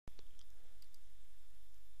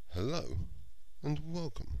Hello and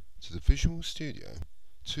welcome to the Visual Studio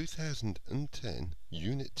 2010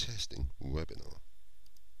 Unit Testing webinar.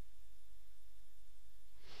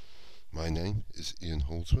 My name is Ian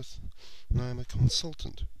Holdsworth and I am a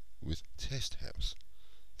consultant with Test House,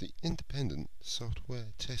 the independent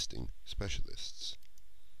software testing specialists.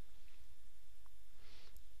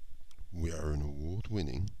 We are an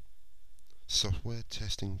award-winning software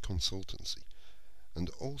testing consultancy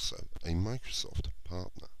and also a Microsoft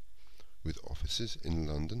partner, with offices in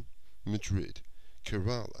London, Madrid,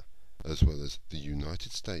 Kerala, as well as the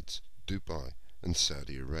United States, Dubai and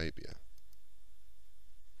Saudi Arabia.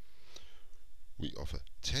 We offer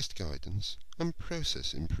test guidance and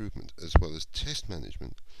process improvement, as well as test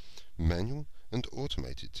management, manual and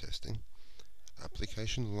automated testing,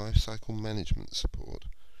 application lifecycle management support,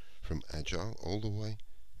 from Agile all the way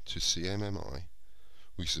to CMMI.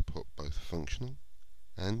 We support both functional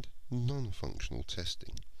and non-functional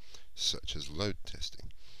testing, such as load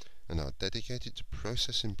testing, and are dedicated to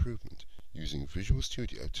process improvement using Visual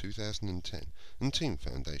Studio 2010 and Team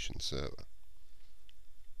Foundation Server.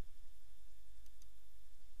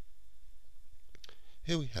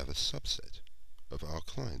 Here we have a subset of our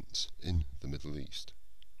clients in the Middle East.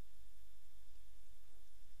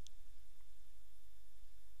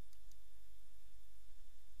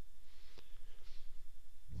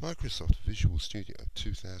 Microsoft Visual Studio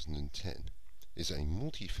 2010 is a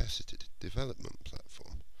multifaceted development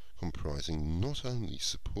platform comprising not only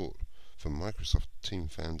support for Microsoft Team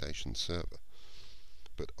Foundation Server,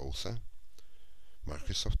 but also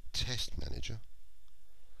Microsoft Test Manager,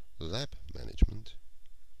 Lab Management,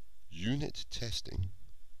 Unit Testing,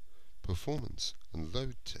 Performance and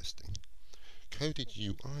Load Testing, Coded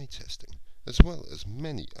UI Testing, as well as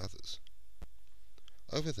many others.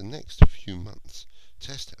 Over the next few months,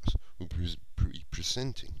 Test House will be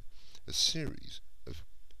presenting a series of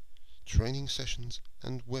training sessions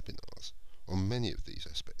and webinars on many of these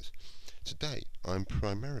aspects. Today I am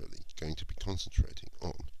primarily going to be concentrating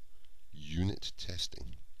on unit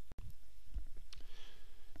testing.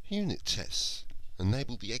 Unit tests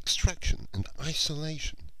enable the extraction and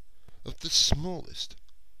isolation of the smallest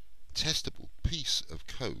testable piece of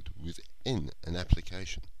code within an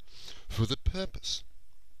application for the purpose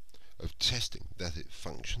of testing that it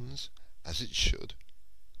functions as it should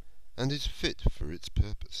and is fit for its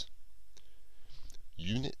purpose.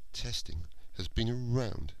 Unit testing has been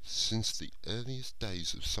around since the earliest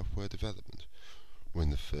days of software development, when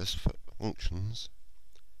the first functions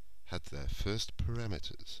had their first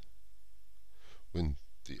parameters, when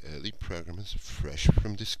the early programmers, fresh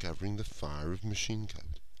from discovering the fire of machine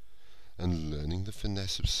code and learning the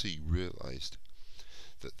finesse of C, realized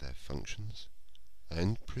that their functions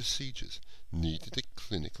and procedures needed a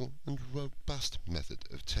clinical and robust method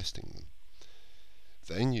of testing them.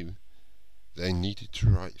 They knew they needed to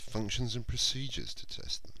write functions and procedures to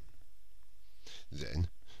test them. Then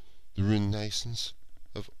the renaissance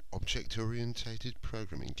of object-oriented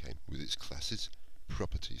programming came with its classes,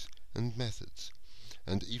 properties and methods,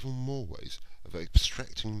 and even more ways of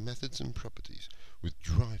abstracting methods and properties with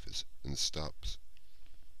drivers and stubs.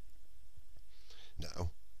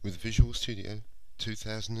 Now, with Visual Studio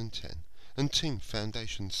 2010 and Team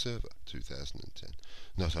Foundation Server 2010,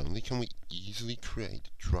 not only can we easily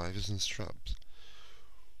create drivers and stubs,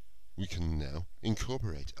 we can now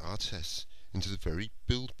incorporate our tests into the very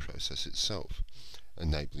build process itself,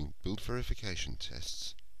 enabling build verification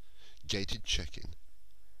tests, gated check-in,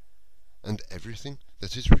 and everything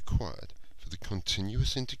that is required for the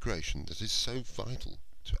continuous integration that is so vital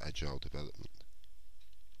to Agile development.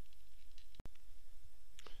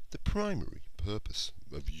 The primary purpose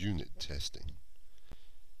of unit testing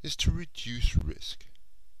is to reduce risk.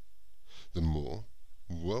 The more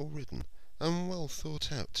well-written and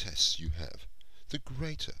well-thought-out tests you have, the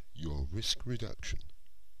greater your risk reduction.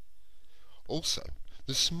 Also,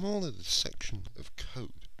 the smaller the section of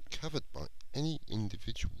code covered by any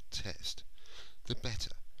individual test, the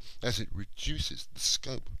better, as it reduces the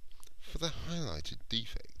scope for the highlighted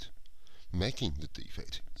defect, making the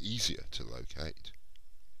defect easier to locate.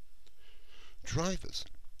 Drivers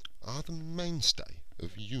are the mainstay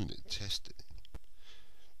of unit testing,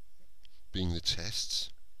 being the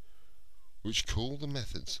tests which call the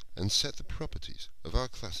methods and set the properties of our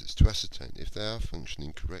classes to ascertain if they are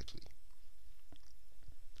functioning correctly.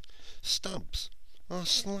 Stubs are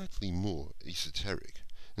slightly more esoteric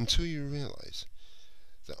until you realize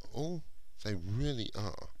that all they really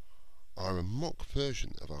are a mock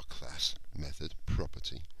version of our class, method,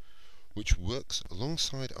 property, which works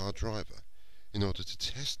alongside our driver in order to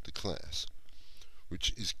test the class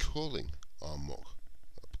which is calling our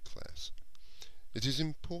mock-up class. It is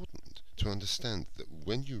important to understand that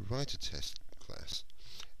when you write a test class,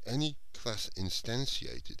 any class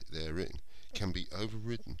instantiated therein can be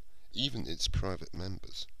overridden, even its private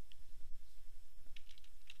members.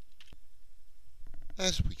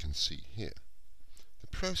 As we can see here, the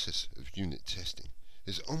process of unit testing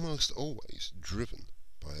is almost always driven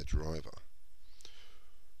by a driver,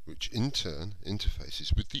 which in turn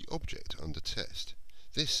interfaces with the object under test.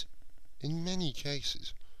 This, in many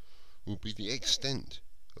cases, will be the extent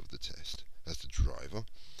of the test, as the driver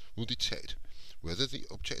will detect whether the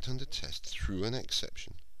object under test threw an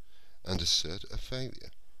exception and assert a failure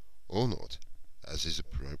or not, as is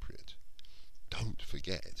appropriate. Don't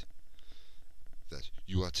forget that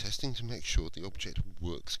you are testing to make sure the object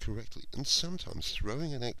works correctly, and sometimes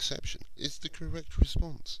throwing an exception is the correct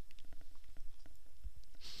response.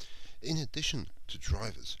 In addition to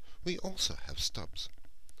drivers, we also have stubs,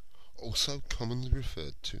 also commonly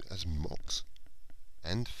referred to as mocks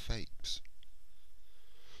and fakes.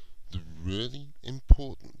 The really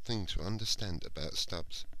important thing to understand about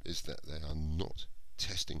stubs is that they are not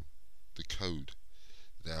testing the code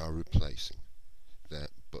they are replacing, but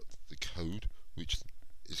the code which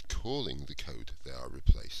is calling the code they are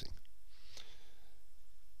replacing.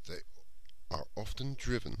 They are often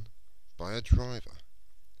driven by a driver,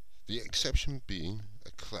 the exception being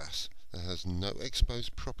a class that has no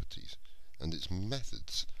exposed properties and its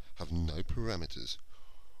methods have no parameters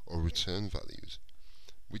or return values,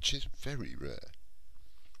 which is very rare.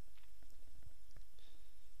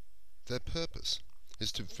 Their purpose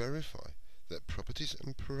is to verify that properties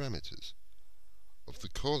and parameters of the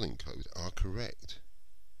calling code are correct.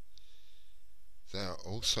 They are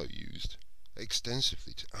also used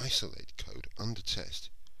extensively to isolate code under test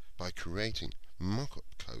by creating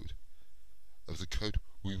mock-up code of the code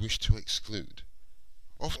we wish to exclude.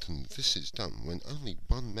 Often this is done when only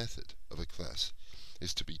one method of a class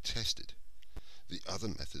is to be tested. The other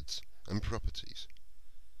methods and properties,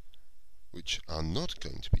 which are not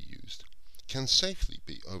going to be used, can safely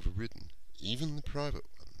be overridden, even the private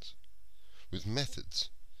ones, with methods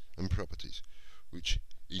and properties which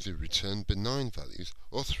either return benign values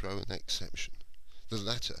or throw an exception. The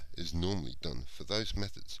latter is normally done for those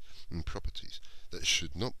methods and properties that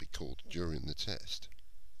should not be called during the test.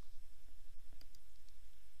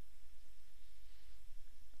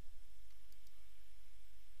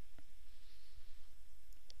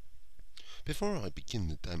 Before I begin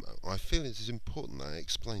the demo, I feel it is important that I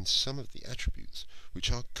explain some of the attributes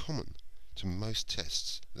which are common to most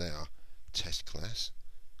tests. They are test class,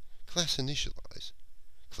 class initialize,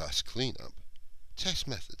 class cleanup, test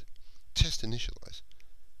method, test initialize,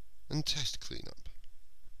 and test cleanup.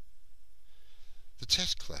 The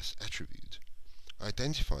test class attribute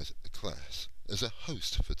identifies a class as a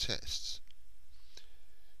host for tests.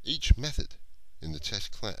 Each method in the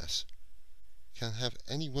test class can have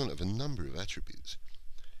any one of a number of attributes.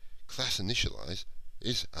 Class initialize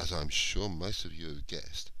is, as I'm sure most of you have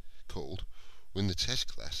guessed, called when the test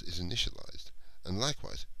class is initialized, and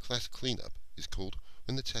likewise class cleanup is called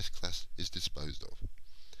when the test class is disposed of.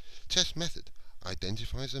 Test method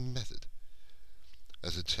identifies a method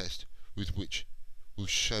as a test with which will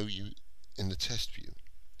show you in the test view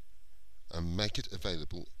and make it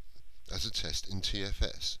available as a test in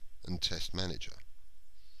TFS and Test Manager.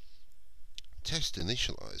 Test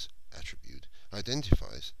initialize attribute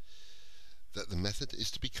identifies that the method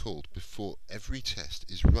is to be called before every test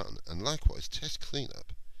is run, and likewise test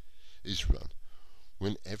cleanup is run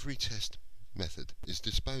when every test method is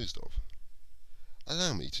disposed of.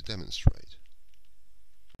 Allow me to demonstrate.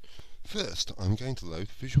 First, I'm going to load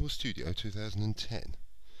Visual Studio 2010.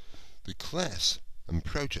 The class and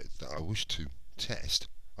project that I wish to test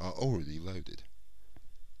are already loaded.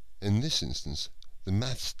 In this instance, the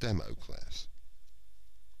Maths Demo class.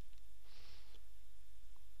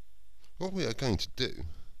 What we are going to do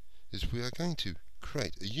is we are going to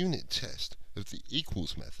create a unit test of the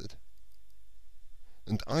equals method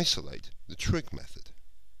and isolate the trig method.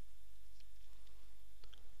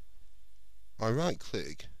 I right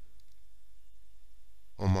click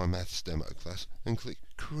on my Maths Demo class and click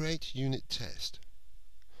Create Unit Test.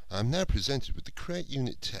 I am now presented with the Create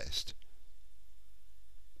Unit Test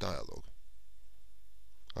dialog.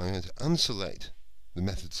 I'm going to unselect the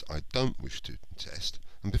methods I don't wish to test,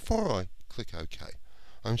 and before I click OK,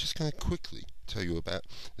 I'm just going to quickly tell you about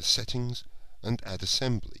the Settings and Add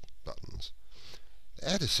Assembly buttons. The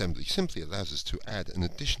Add Assembly simply allows us to add an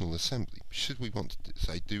additional assembly should we want to,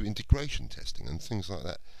 say, do integration testing and things like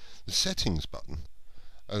that. The Settings button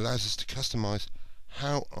allows us to customize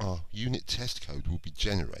how our unit test code will be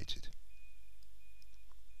generated.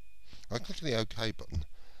 I click the OK button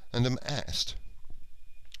and am asked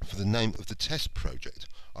for the name of the test project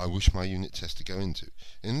I wish my unit test to go into.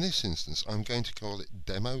 In this instance, I'm going to call it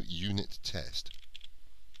Demo Unit Test.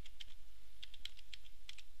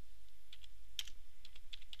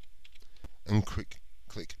 And click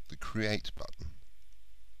the Create button.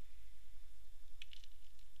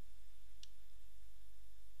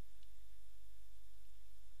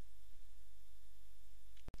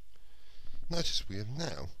 Notice we have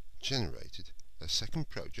now generated a second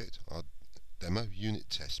project, our Demo Unit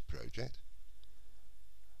Test project,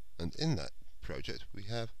 and in that project we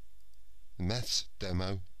have the Maths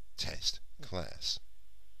Demo Test class.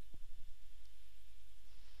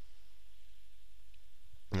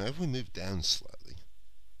 Now if we move down slightly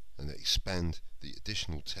and expand the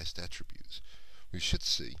additional test attributes, we should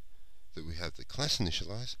see that we have the class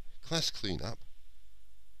initialize, class cleanup,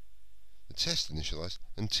 the test initialize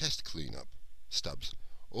and test cleanup stubs,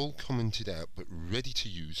 all commented out but ready to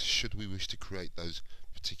use should we wish to create those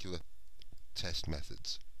particular test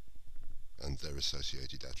methods and their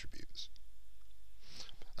associated attributes.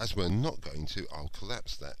 As we're not going to, I'll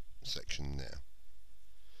collapse that section now.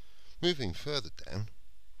 Moving further down,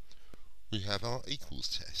 we have our equals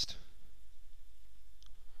test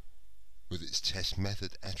with its test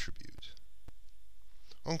method attribute.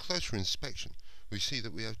 On closer inspection, we see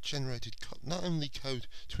that we have generated not only code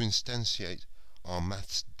to instantiate our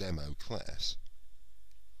Maths Demo class,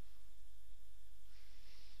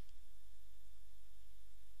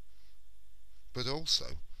 but also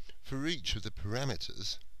for each of the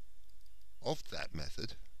parameters of that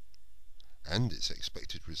method and its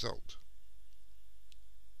expected result.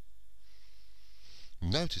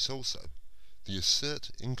 Notice also the assert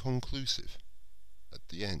inconclusive at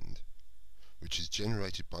the end, which is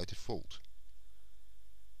generated by default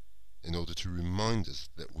in order to remind us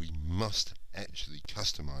that we must actually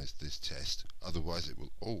customize this test, otherwise it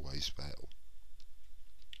will always fail.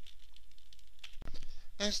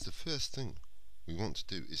 As the first thing we want to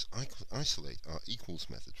do is isolate our equals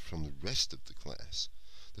method from the rest of the class,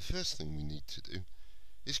 the first thing we need to do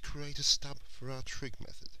is create a stub for our trig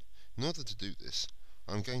method. In order to do this,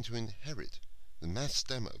 I'm going to inherit the Maths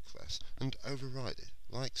Demo class and override it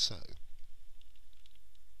like so.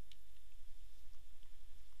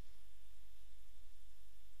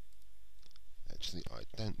 Actually, I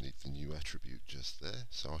don't need the new attribute just there,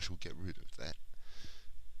 so I shall get rid of that.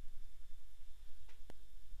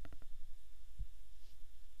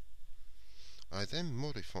 I then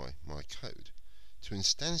modify my code to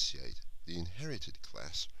instantiate the inherited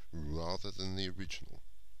class rather than the original.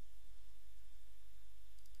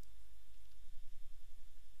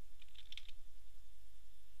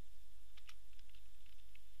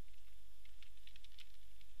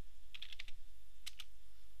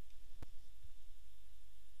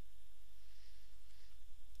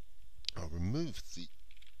 I'll remove the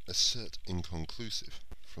assert inconclusive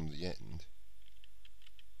from the end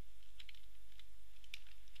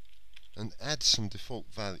and add some default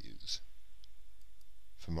values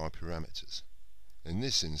for my parameters. In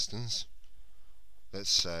this instance,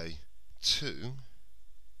 let's say 2,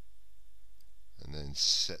 and then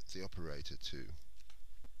set the operator to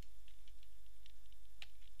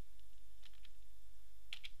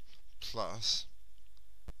plus,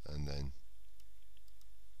 and then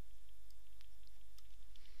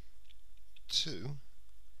 2,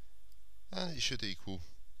 and it should equal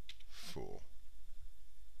 4.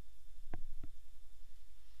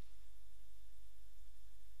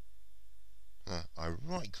 I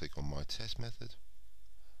right click on my test method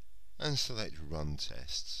and select Run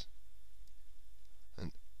Tests,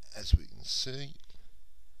 and as we can see,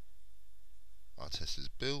 our test is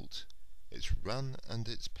built, it's run and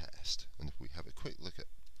it's passed. And if we have a quick look at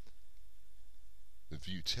the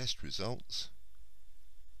view test results,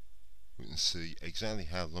 we can see exactly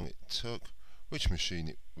how long it took, which machine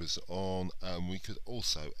it was on, and we could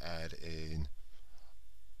also add in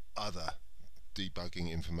other debugging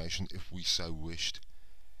information if we so wished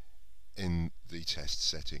in the test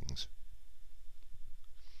settings.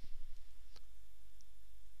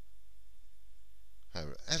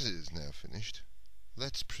 However, as it is now finished,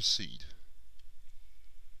 let's proceed.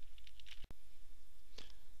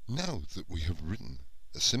 Now that we have written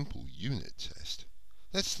a simple unit test,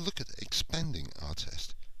 let's look at expanding our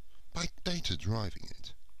test by data driving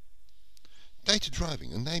it. Data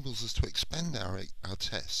driving enables us to expand our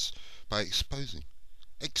tests by exposing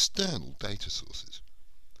external data sources.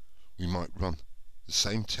 We might run the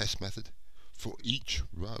same test method for each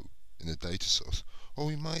row in a data source, or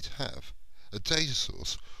we might have a data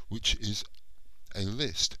source which is a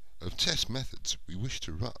list of test methods we wish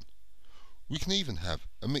to run. We can even have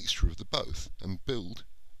a mixture of the both and build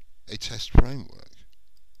a test framework.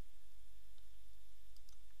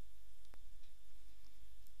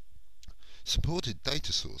 Supported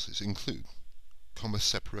data sources include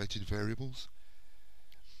comma-separated variables,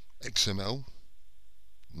 XML,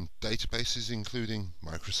 and databases including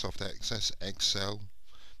Microsoft Access, Excel,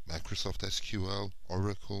 Microsoft SQL,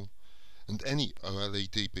 Oracle, and any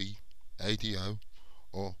OLEDB, ADO,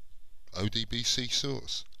 or ODBC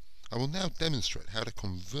source. I will now demonstrate how to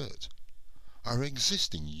convert our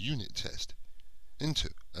existing unit test into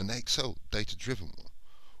an Excel data-driven one.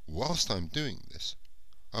 Whilst I'm doing this,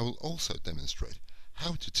 I will also demonstrate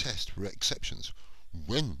how to test for exceptions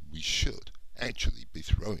when we should actually be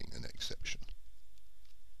throwing an exception.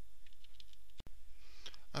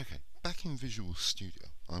 Okay, back in Visual Studio,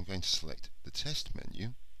 I'm going to select the Test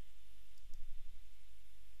menu,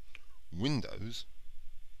 Windows,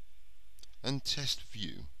 and Test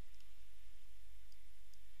View.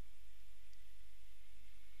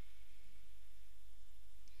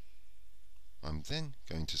 I'm then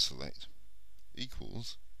going to select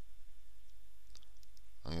equals.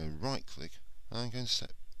 I'm going to right click and I'm going to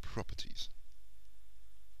set properties.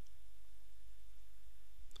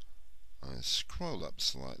 I'm going to scroll up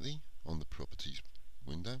slightly on the properties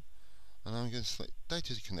window and I'm going to select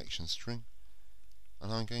data connection string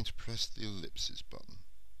and I'm going to press the ellipsis button.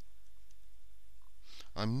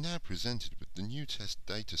 I'm now presented with the new test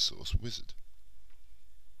data source wizard.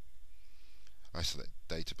 I select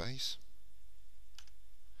database,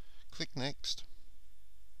 click next.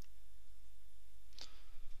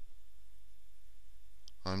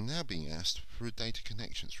 I'm now being asked for a data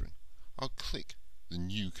connection string. I'll click the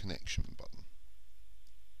new connection button.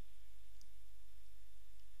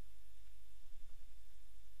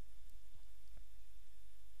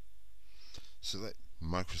 Select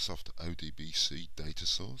Microsoft ODBC data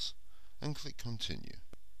source and click continue.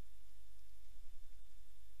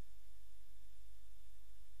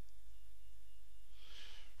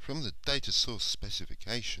 From the data source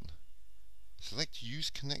specification, select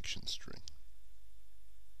use connection string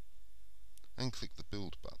and click the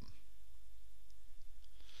build button.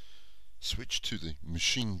 Switch to the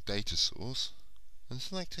machine data source and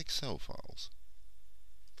select Excel files.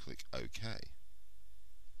 Click OK.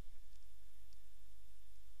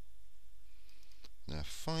 Now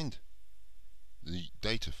find the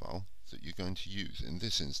data file that you're going to use. In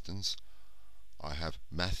this instance, I have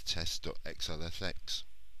mathtest.xlsx.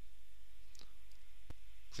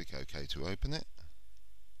 Click OK to open it.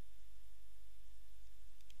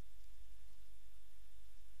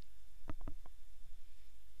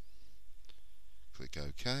 Click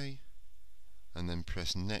OK and then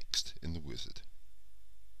press Next in the wizard.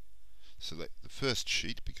 Select the first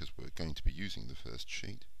sheet because we're going to be using the first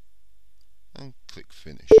sheet and click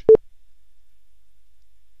Finish.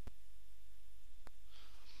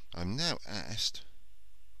 I'm now asked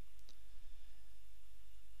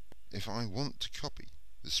if I want to copy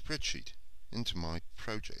the spreadsheet into my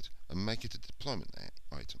project and make it a deployment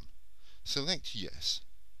item. Select Yes.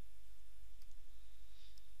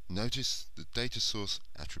 Notice the data source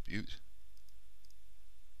attribute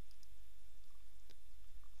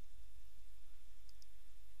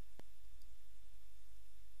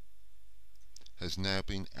has now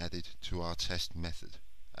been added to our test method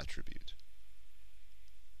attribute.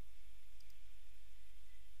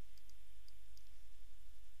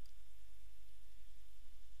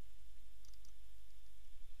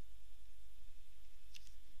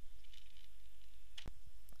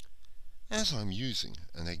 As I'm using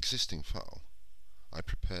an existing file I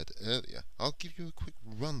prepared earlier, I'll give you a quick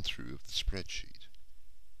run through of the spreadsheet.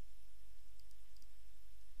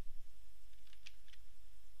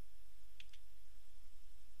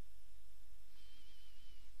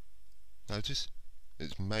 Notice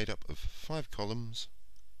it's made up of 5 columns.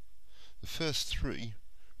 The first 3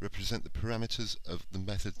 represent the parameters of the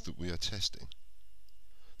method that we are testing.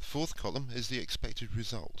 The 4th column is the expected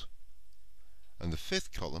result, and the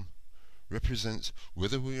 5th column represents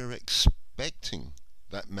whether we are expecting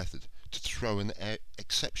that method to throw an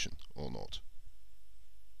exception or not.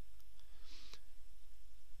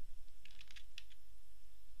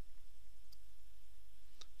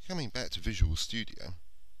 Coming back to Visual Studio,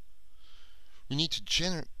 we need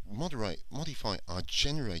to modify our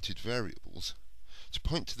generated variables to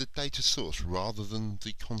point to the data source rather than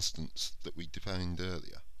the constants that we defined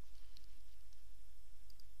earlier.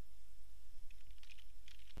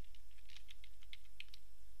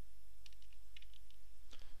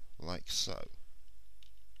 Like so.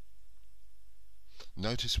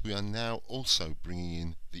 Notice we are now also bringing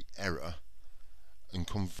in the error and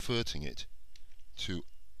converting it to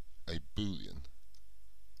a Boolean.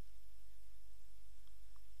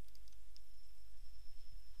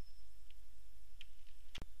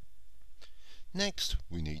 Next,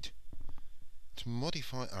 we need to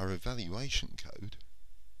modify our evaluation code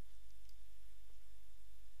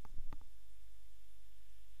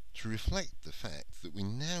to reflect the fact that we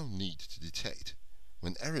now need to detect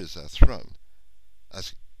when errors are thrown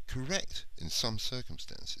as correct in some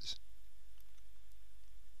circumstances.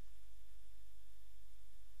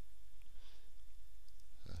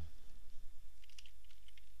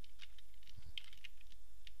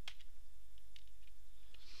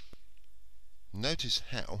 Notice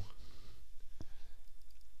how,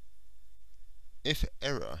 if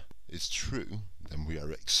error is true, then we are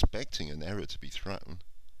expecting an error to be thrown.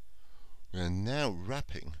 We are now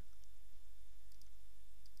wrapping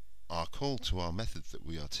our call to our method that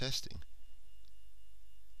we are testing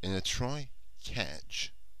in a try,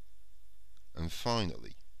 catch, and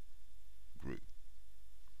finally group.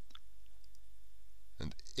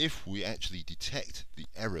 And if we actually detect the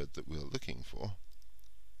error that we're looking for,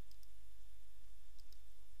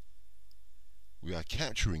 we are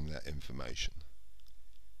capturing that information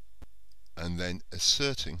and then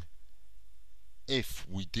asserting if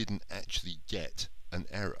we didn't actually get an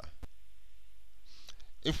error.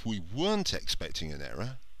 If we weren't expecting an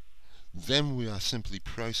error, then we are simply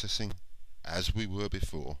processing as we were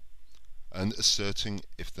before and asserting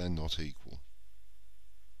if they're not equal.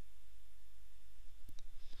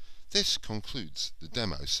 This concludes the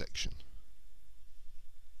demo section.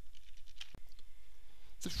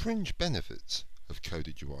 The fringe benefits of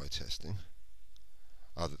coded UI testing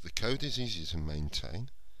are that the code is easier to maintain,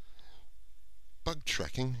 bug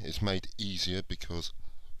tracking is made easier because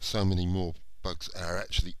so many more bugs are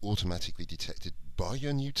actually automatically detected by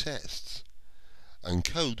your new tests, and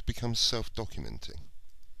code becomes self-documenting.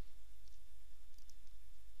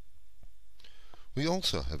 We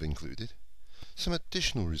also have included some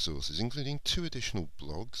additional resources, including 2 additional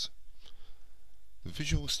blogs, the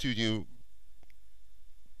Visual Studio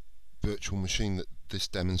virtual machine that this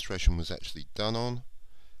demonstration was actually done on,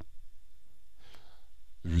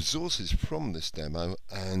 the resources from this demo,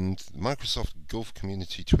 and the Microsoft Gulf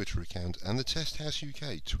Community Twitter account and the Test House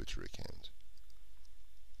UK Twitter account.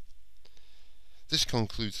 This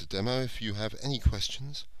concludes the demo. If you have any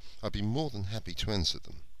questions, I'd be more than happy to answer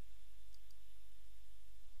them.